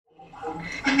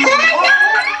I'm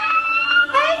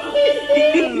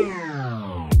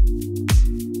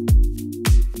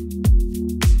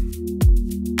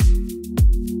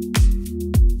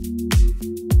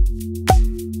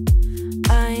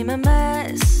a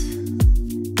mess.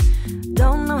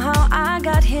 Don't know how I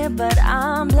got here, but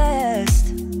I'm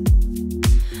blessed.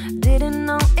 Didn't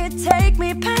know it'd take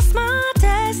me past my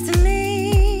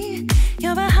destiny.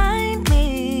 You're behind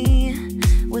me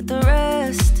with the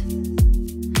rest,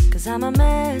 'cause I'm a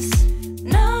mess.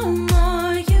 No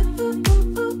more you.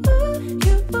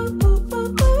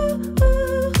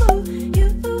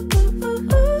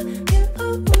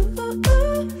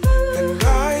 And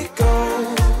I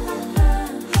go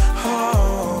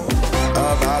home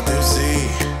about to see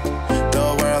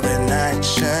the world in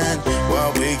action.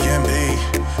 What we can be,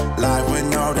 life with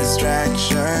no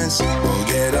distractions. We'll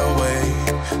get away.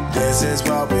 This is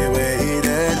what we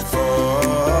waited for.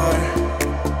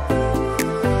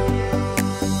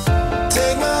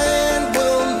 Take my hand,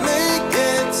 we'll make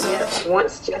it. Yes,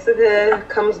 once Jessica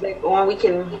comes back on, we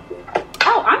can.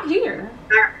 Oh, I'm here.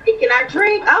 Can I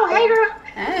drink? Oh, hey, girl.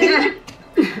 Hey.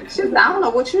 I don't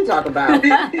know what you talk about.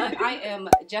 I am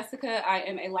Jessica. I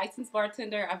am a licensed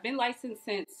bartender. I've been licensed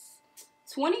since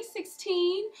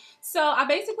 2016. So I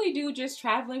basically do just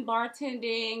traveling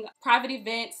bartending, private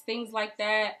events, things like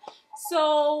that.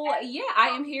 So yeah, I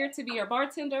am here to be your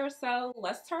bartender. So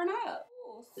let's turn up.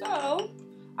 So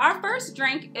our first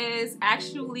drink is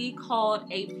actually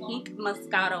called a pink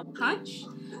Moscato punch.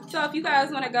 So if you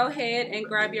guys want to go ahead and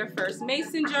grab your first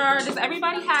mason jar. Does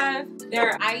everybody have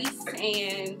their ice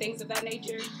and things of that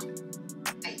nature?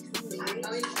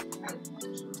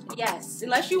 Yes,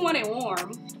 unless you want it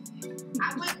warm.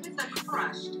 I went with the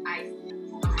crushed ice.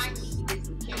 I might need to get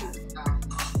some cubes.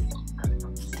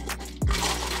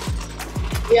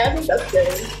 Yeah, I think that's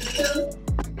good.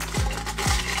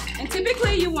 And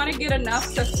typically you want to get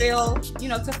enough to fill, you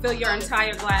know, to fill your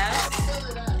entire glass. Fill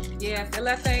it up. Yeah, fill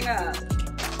that thing up.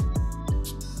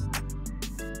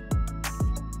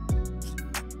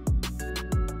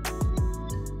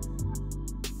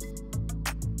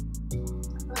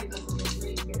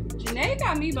 Janae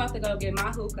got me about to go get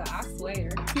my hookah, I swear.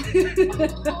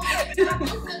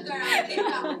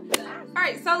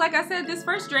 Alright, so like I said, this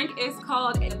first drink is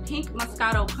called a pink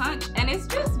Moscato punch, and it's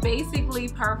just basically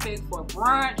perfect for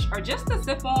brunch or just to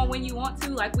sip on when you want to,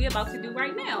 like we're about to do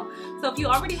right now. So if you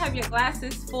already have your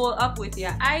glasses full up with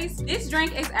your ice, this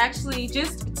drink is actually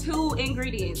just 2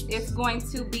 ingredients. It's going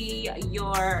to be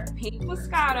your pink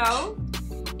Moscato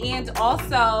and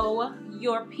also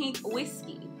your pink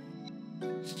whiskey.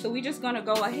 So we're just gonna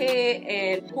go ahead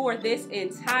and pour this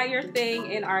entire thing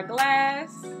in our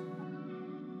glass.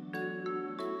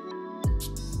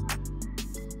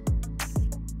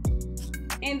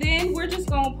 And then we're just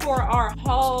gonna pour our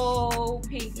whole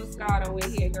pink Moscato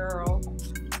in here, girl.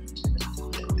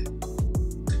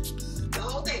 The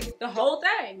whole thing. The whole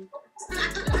thing.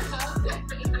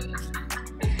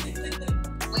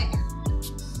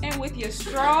 And with your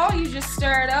straw, you just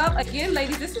stir it up. Again,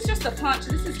 ladies, this is just a punch.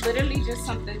 This is literally just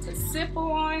something to sip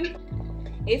on.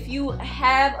 If you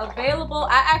have available,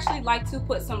 I actually like to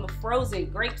put some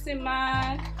frozen grapes in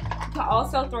mine. You can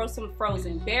also throw some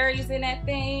frozen berries in that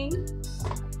thing.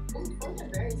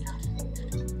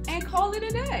 And call it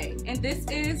a day. And this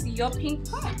is your pink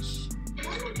punch.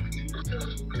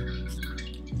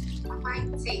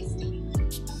 Quite tasty.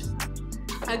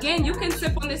 Again, you can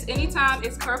sip on this anytime.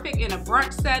 It's perfect in a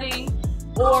brunch setting,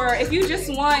 or if you just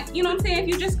want, you know what I'm saying, if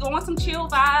you just go on some chill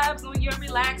vibes or you're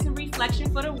relaxing reflection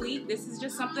for the week, this is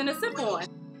just something to sip on.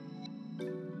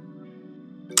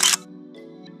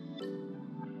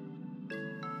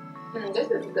 This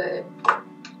is good.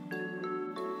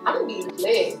 I'm gonna be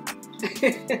lit.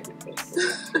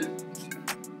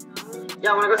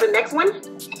 Y'all want to go to the next one?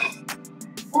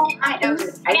 It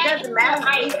doesn't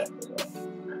matter.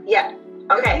 Yeah.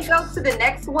 Okay. If we go to the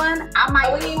next one, I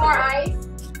might. We need more ice.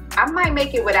 I might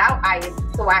make it without ice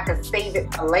so I can save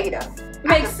it for later.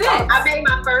 Makes sense. I made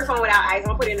my first one without ice. I'm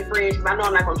gonna put it in the fridge because I know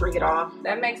I'm not gonna drink it all.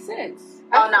 That makes sense.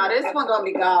 Oh no, this one gonna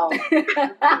be gone.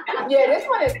 Yeah, this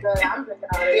one is good. I'm drinking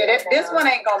already. Yeah, this one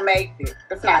ain't gonna make it.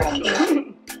 It's not gonna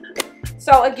be.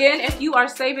 So again, if you are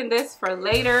saving this for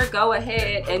later, go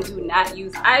ahead and do not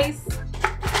use ice.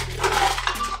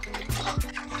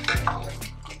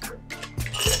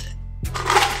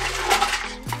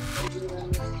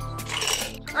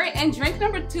 Alright, and drink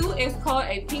number 2 is called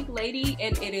a Pink Lady,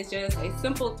 and it is just a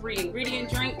simple 3-ingredient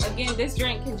drink. Again, this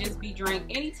drink can just be drank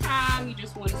anytime you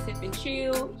just want to sip and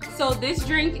chill. So this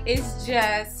drink is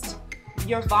just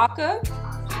your vodka.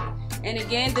 And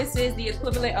again, this is the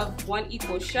equivalent of 1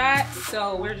 equal shot.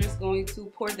 So we're just going to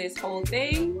pour this whole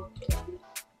thing.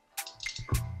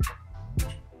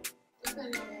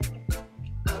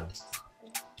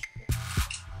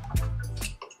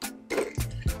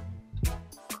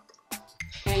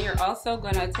 And you're also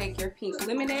gonna take your pink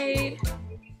lemonade.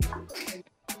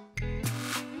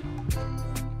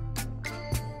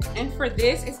 And for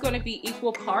this, it's gonna be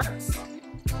equal parts.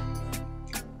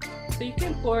 So you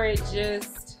can pour it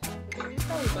just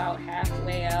probably about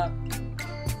halfway up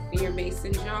in your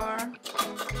mason jar.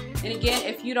 And again,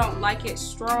 if you don't like it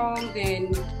strong,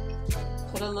 then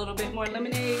put a little bit more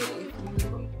lemonade. If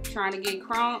you're trying to get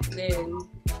crunk, then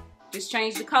just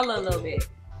change the color a little bit.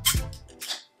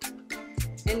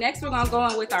 And next we're gonna go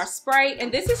in with our Sprite,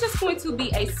 and this is just going to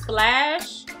be a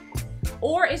splash,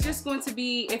 or it's just going to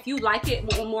be, if you like it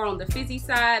more on the fizzy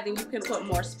side, then you can put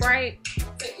more Sprite.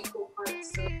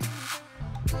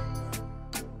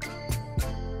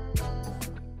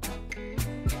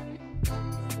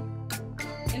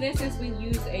 And then since we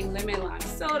use a lemon lime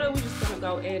soda, we're just gonna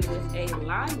go in with a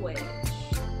lime wedge.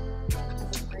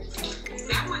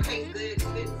 That one tastes good.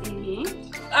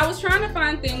 I was trying to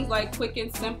find things like quick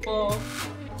and simple.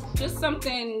 Just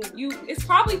something it's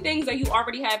probably things that you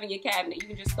already have in your cabinet. You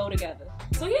can just throw together.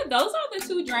 So yeah, those are the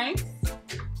 2 drinks.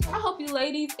 I hope you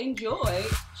ladies enjoyed.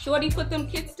 Shorty put them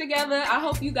kits together. I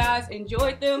hope you guys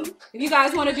enjoyed them. If you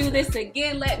guys want to do this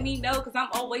again, let me know, because I'm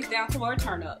always down for a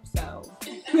turn up. So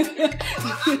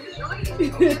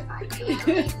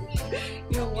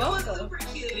you're welcome.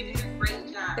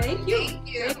 Thank you.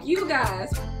 Thank you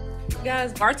guys.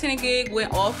 Guys, bartending gig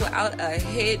went off without a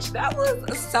hitch. That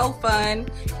was so fun.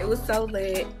 It was so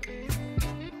lit.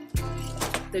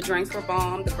 The drinks were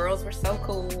bomb. The girls were so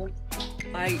cool.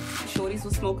 Like, shorties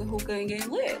was smoking hookah and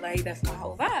getting lit. Like, that's my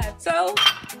whole vibe. So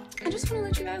I just want to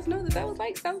let you guys know that that was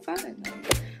like so fun.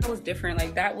 Like, that was different.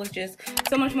 Like, that was just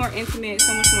so much more intimate,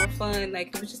 so much more fun.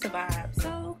 Like, it was just a vibe.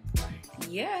 So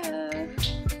yeah,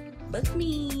 book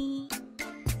me.